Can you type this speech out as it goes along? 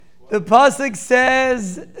The pasuk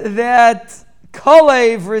says that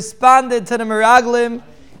Kalev responded to the Meraglim,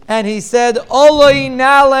 and he said, "Oloi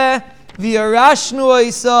nale v'yarashnu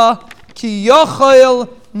isa ki yochel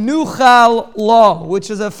nuchal la," which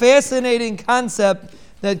is a fascinating concept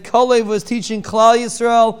that Kalev was teaching Klal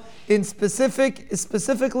Yisrael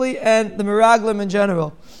specifically, and the Meraglim in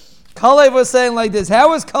general. Kalev was saying like this.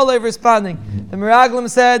 How was Kalev responding? The Meraglim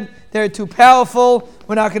said, they're too powerful,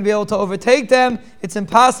 we're not going to be able to overtake them, it's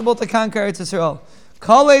impossible to conquer Eretz Yisrael.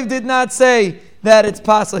 Kalev did not say that it's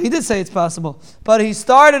possible. He did say it's possible. But he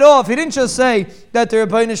started off, he didn't just say that the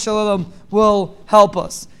Rebbeinu Shalom will help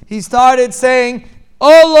us. He started saying,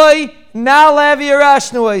 Oloi na'lev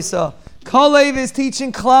yarashnu eisa. Kalev is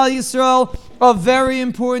teaching Klal Yisrael a very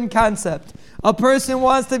important concept. A person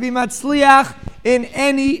wants to be matzliach in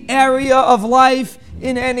any area of life,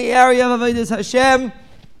 in any area of Avodas Hashem.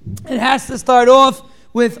 It has to start off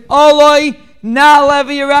with Oloi na'lev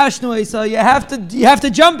yarashnu eisa. You have to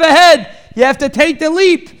jump ahead. You have to take the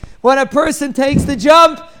leap. When a person takes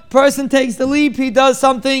the leap, he does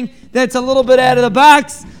something that's a little bit out of the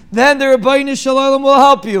box, then the Rebbeinu Shalom will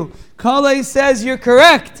help you. Kalev says you're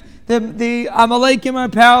correct. The Amalekim are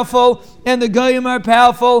powerful, and the Goyim are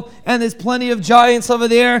powerful, and there's plenty of giants over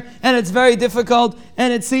there, and it's very difficult,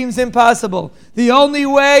 and it seems impossible. The only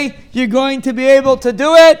way you're going to be able to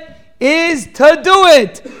do it is to do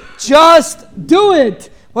it. Just do it.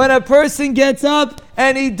 When a person gets up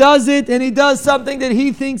and he does it, and he does something that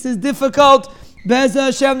he thinks is difficult, Be'ez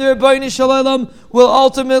Hashem, the Rebbeinu Shalom will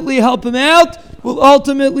ultimately help him out, will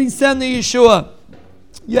ultimately send the Yeshua.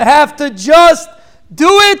 You have to just do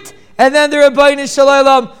it, and then the Rebbeinu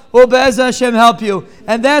Shalom will Be'ez Hashem help you.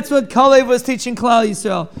 And that's what Kalev was teaching Klal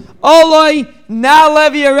Yisrael. Oloi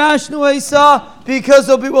na'lev yarashnu eisa, because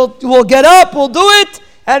we'll get up, we'll do it,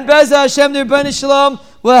 and Be'ez Hashem, the Rebbeinu Shalom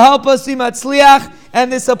will help us be matzliach. And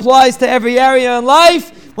this applies to every area in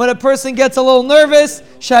life. When a person gets a little nervous,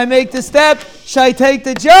 should I make the step? Should I take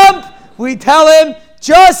the jump? We tell him,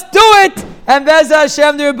 just do it, and Be'ez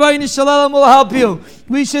Hashem, the Rebbeinu Shalom will help you.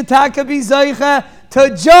 We should taka be zaycha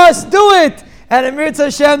to just do it, and Emir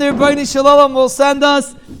Hashem, the Rebbeinu Shalom will send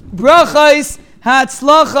us brachais,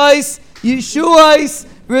 hatzlachais, yeshuais,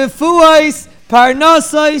 refuais,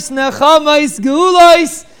 parnasais, nechamais,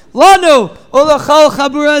 geulais, Lanu, ulachal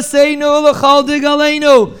chaburaseinu, ulachal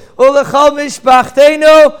digaleinu, ulachal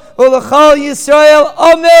mishpachtenu, ulachal Yisrael.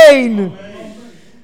 Amen.